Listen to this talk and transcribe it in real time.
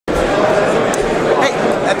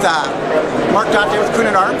It's Mark Dante with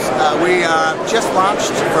Coonan Arms. We just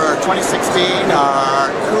launched for 2016 our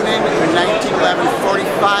Coonan 1911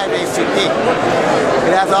 45 ACP.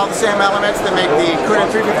 It has all the same elements that make the Coonan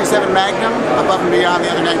 357 Magnum above and beyond the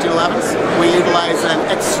other 1911s. We utilize an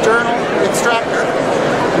external extractor,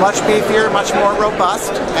 much beefier, much more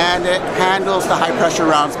robust, and it handles the high pressure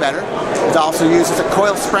rounds better. It also uses a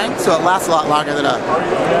coil spring, so it lasts a lot longer than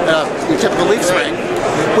your typical leaf spring.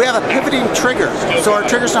 We have a pivoting trigger, so our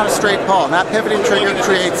trigger's not a straight pull, and that pivoting trigger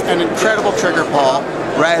creates an incredible trigger pull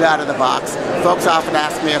right out of the box. Folks often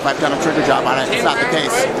ask me if I've done a trigger job on it. It's not the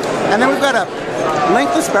case. And then we've got a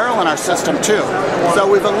linkless barrel in our system too. So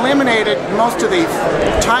we've eliminated most of the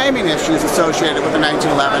timing issues associated with the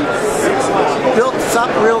 1911. Built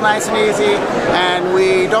up real nice and easy, and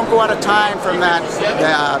we don't go out of time from that.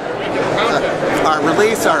 Our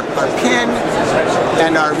release, our pin,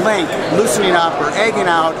 and our link loosening up or egging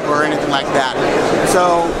out or anything like that.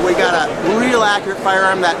 So we got a real accurate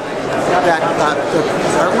firearm that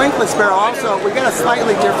our linkless barrel also, we got a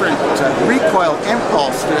slightly different recoil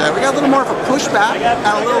impulse to that. We got a little more of a pushback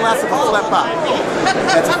and a little less of a flip up.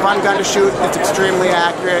 It's a fun gun to shoot. It's extremely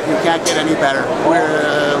accurate. You can't get any better.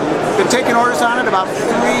 We've been taking orders on it about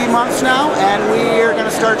 3 months now, and we are going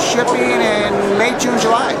to start shipping in May, June,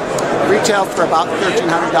 July. Retails for about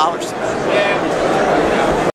 $1,300.